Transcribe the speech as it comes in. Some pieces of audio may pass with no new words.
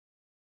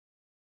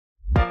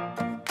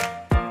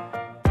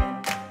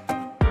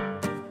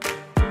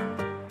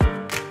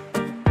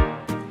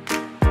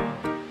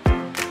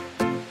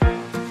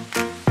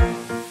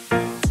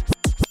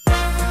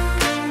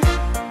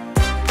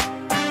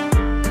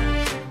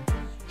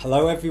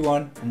Hello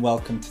everyone and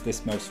welcome to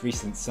this most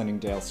recent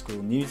Sunningdale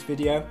school news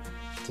video.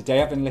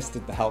 Today I've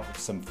enlisted the help of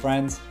some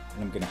friends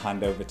and I'm going to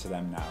hand over to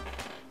them now.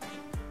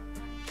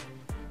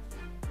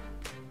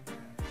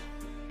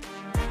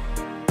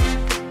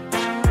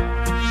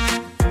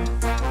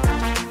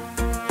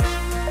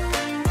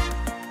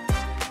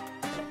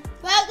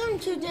 Welcome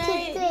to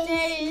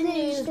today's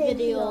news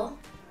video.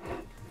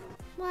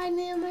 My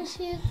name is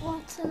Keaton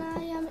and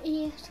I am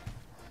 8.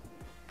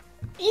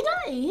 You're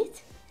not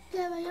 8?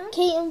 Yeah, I am.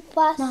 Keaton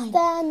faster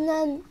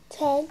than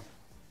 10.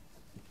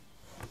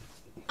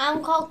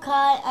 I'm called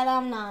Kai and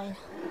I'm 9.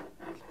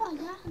 Oh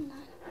yeah, I'm 9.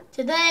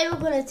 Today we're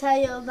going to tell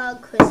you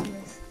about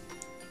Christmas.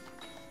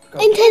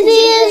 In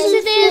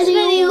today's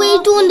video,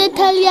 we're going to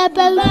tell you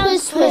about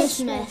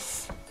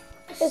Christmas.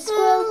 The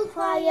school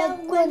choir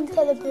went to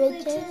the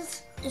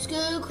bridges. The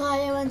school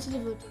choir went to the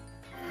bridges.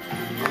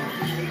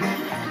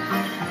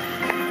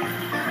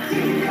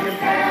 Jingle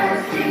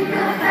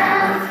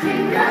bells,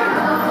 jingle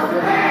all the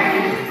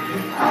way.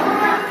 Oh,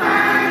 what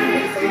fun it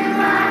is to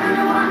ride in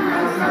a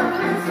one-horse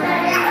open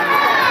sleigh.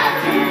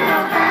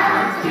 Jingle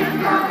bells,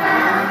 jingle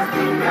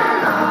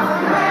all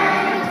the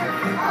way.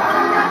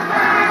 Oh, what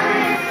fun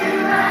it is to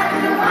ride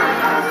in a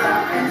one-horse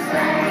open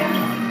sleigh.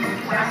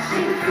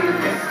 Dashing through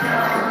the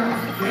snow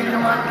in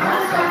a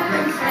one-horse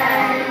open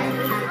sleigh.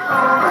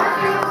 Oh, what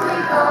thrills we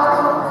go,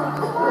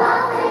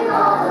 laughing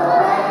all the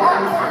way.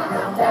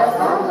 Bells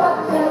on up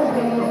the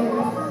hill,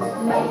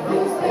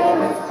 making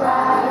spirits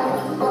bright.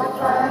 What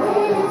fun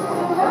it is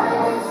to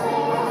ride and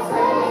sing a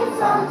sleighing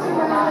song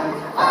tonight.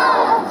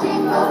 Oh,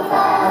 jingle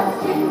bells,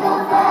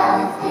 jingle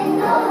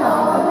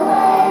all the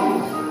way.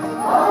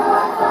 Oh,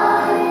 what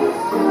fun it is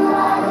to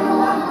ride in a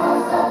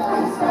one-horse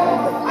open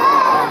sleigh.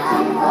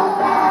 Jingle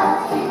bells,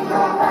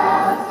 jingle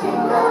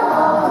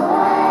all the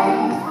way.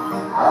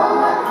 Oh,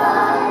 what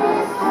fun it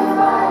is to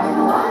ride in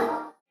a one.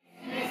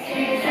 Christmas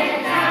is a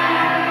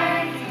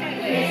time.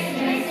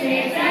 Christmas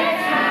is a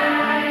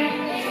time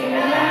to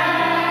love.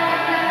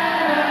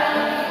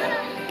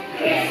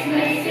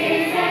 Christmas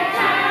is a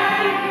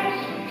time.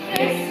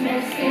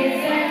 Christmas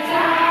is a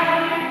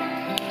time.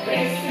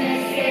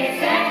 Christmas is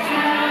a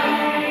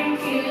time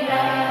to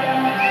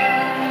love.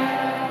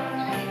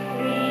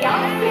 We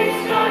often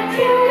start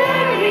to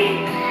worry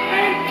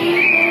and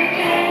people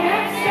get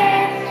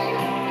upset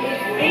if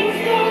things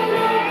don't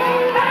look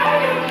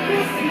alright on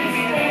Christmas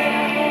Day.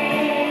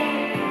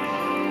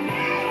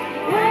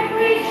 When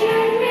we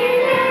should be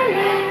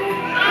learning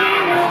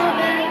in all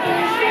the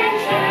Christian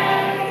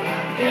church,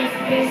 this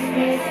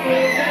Christmas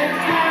is a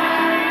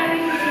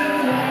time to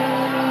love.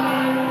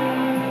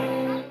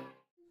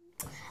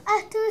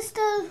 After the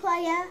school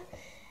choir,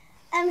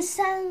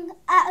 sang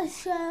at a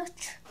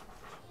church.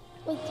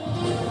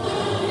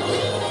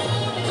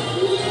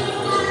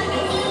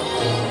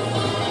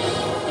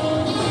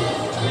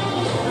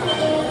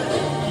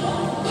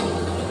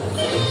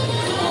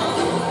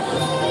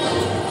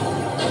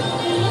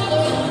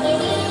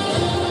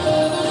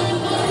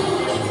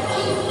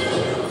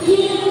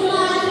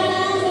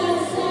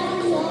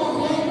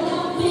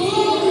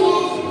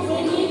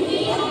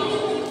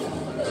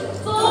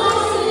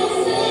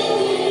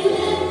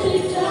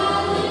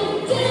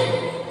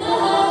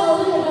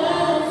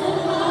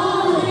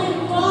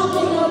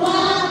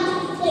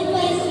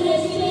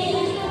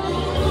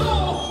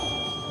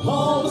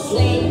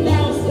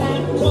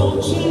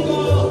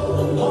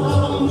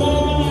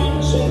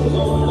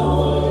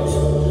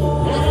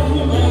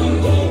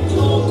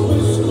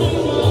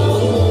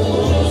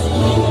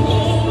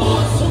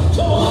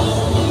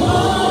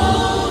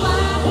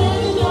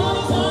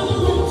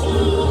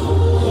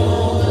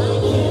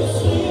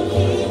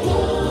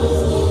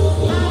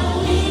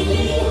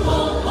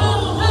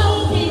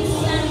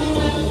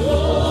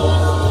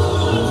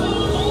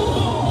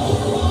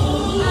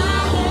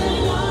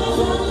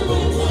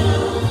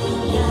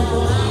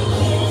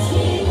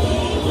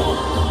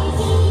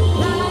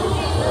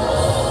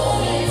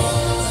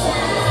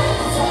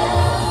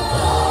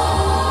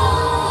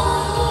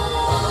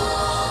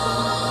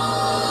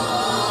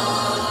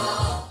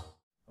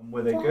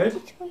 Were they good?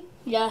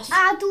 Yes.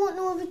 I don't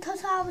know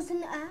because I was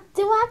in there.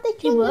 Do I have the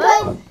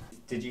keyboard?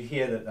 Did you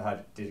hear that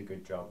they did a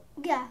good job?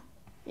 Yeah.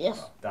 Yes.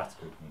 Oh, that's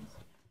good news.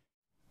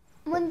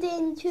 Monday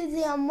and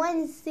Tuesday and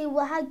Wednesday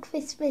we had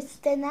Christmas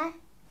dinner.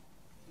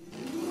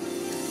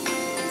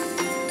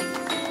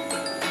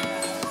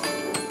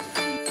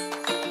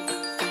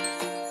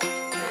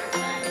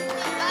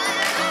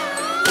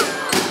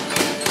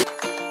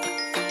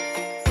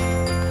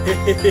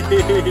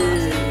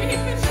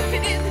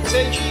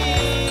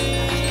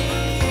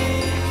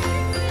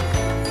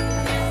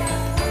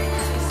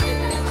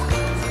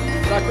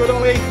 Is that good,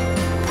 Ollie?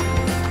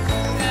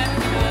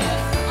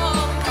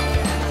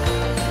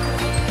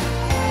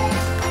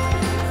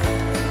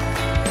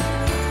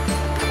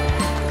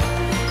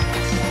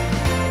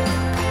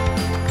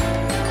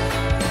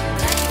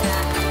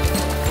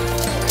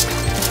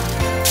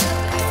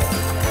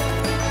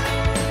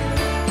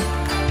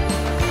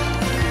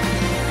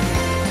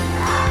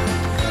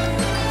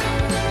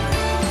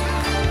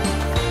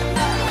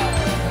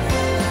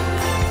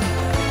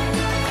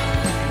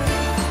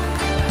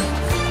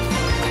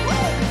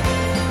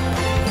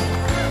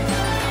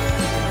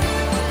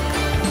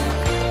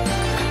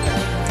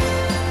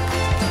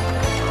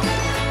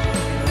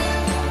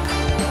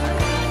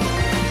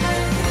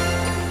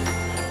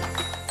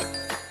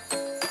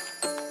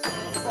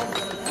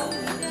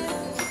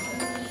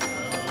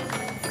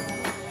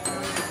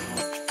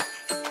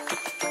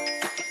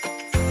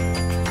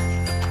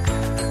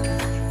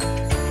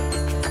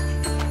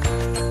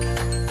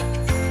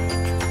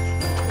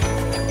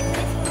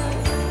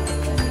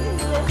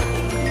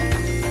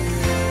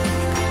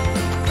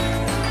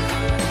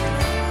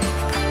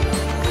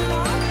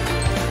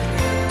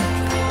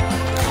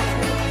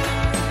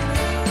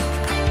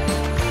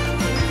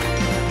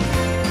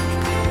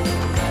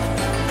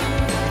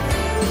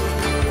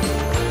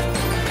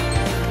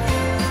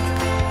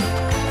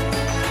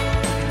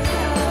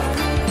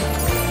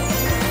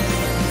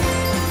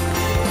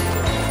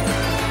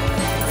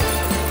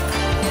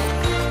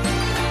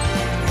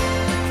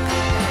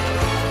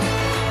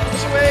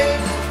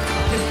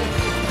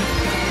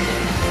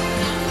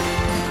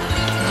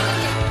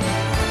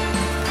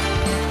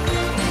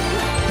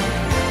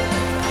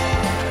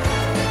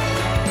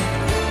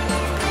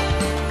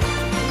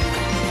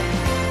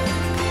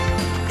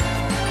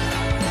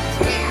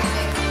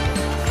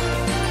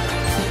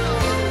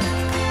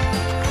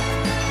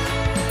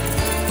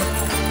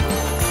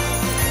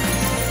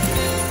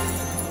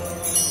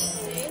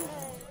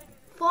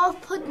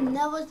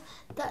 there was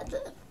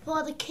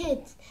for the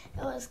kids.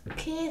 It was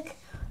cake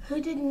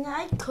who didn't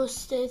like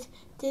custard,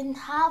 didn't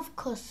have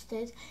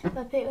custard.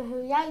 For people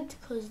who liked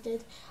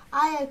custard,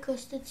 I had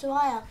custard, so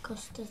I had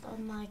custard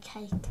on my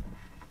cake.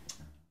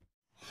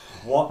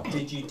 What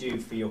did you do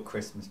for your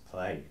Christmas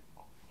play?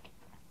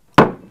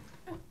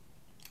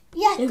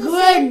 Yeah, The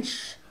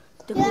Grinch.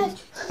 You had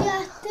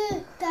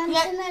to dance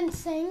and then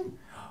sing.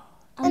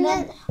 And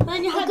then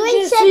you had to Grinch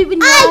do said, sweeping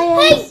I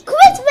hate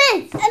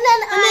Christmas! And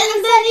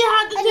then you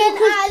had to do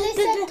Alice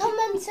said, come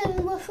and sing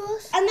with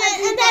us.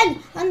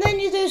 and then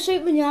you do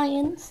sweeping the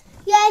irons.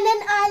 Yeah, and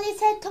then Alice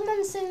said, come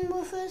and sing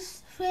with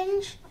us,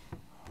 Fringe.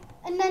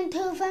 And then two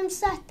of them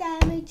sat there.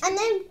 And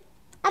then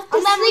after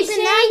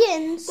sleeping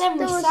irons, Then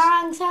we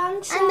sang.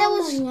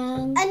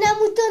 and then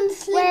we done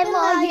sleeping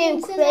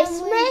irons.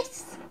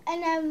 Christmas?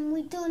 And then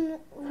we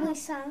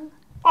sang.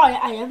 Oh, yeah,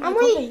 I have my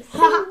coffee.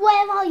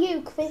 Where are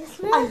you,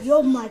 Christmas? I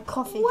love my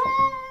coffee. Where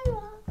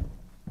are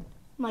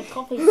My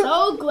coffee's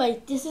so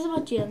great. This is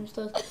what James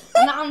does.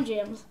 And I'm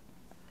James.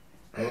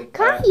 Well,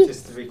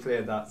 just to be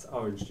clear, that's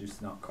orange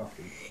juice, not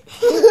coffee.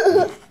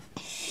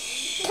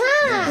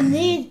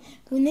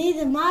 We need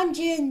a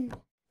mansion.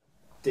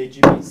 Did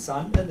you meet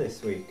Santa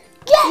this week?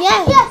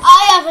 Yes.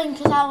 I haven't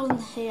because I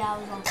wasn't here. I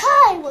was on.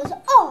 Kai was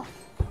off.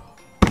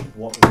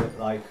 What was it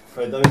like?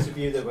 For those of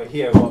you that were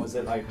here, what was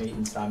it like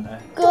meeting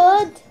Santa?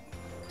 Good.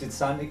 Did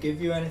Santa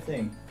give you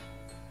anything?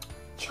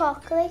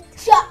 Chocolate.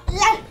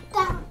 Chocolate.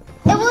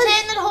 It was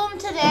taking it home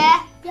today.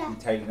 You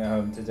taking it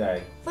home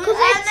today? They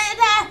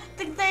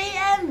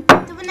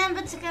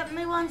remembered to get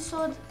me one,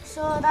 so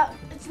that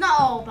it's not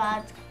all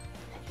bad.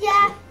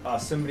 Yeah. Oh,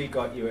 somebody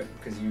got you it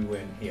because you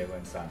weren't here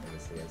when Santa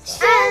was here.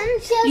 So.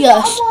 And she has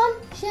Yes. got one.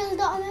 She has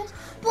got on it.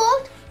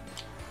 But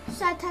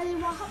should I tell you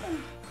what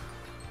happened?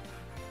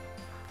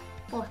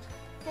 What?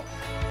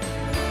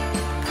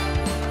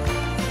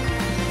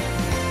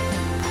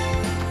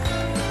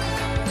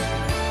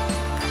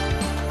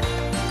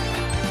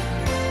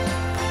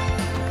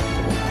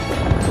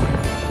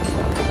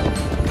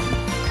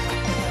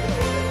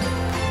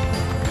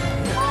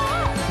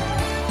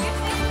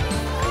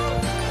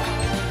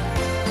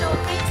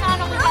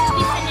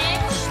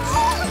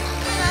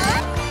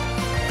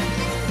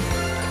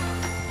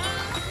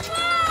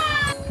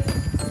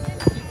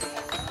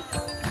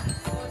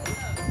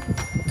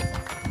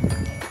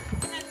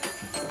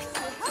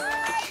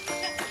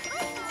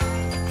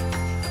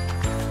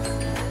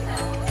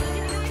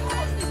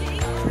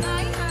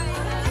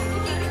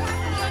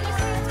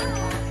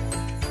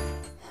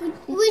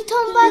 We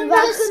come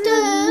back to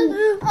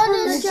school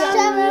on a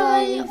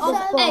January of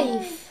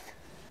 8th.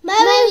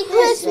 Merry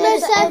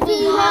Christmas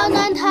everyone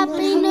and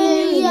Happy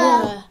New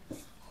Year.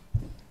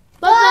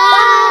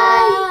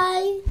 Bye.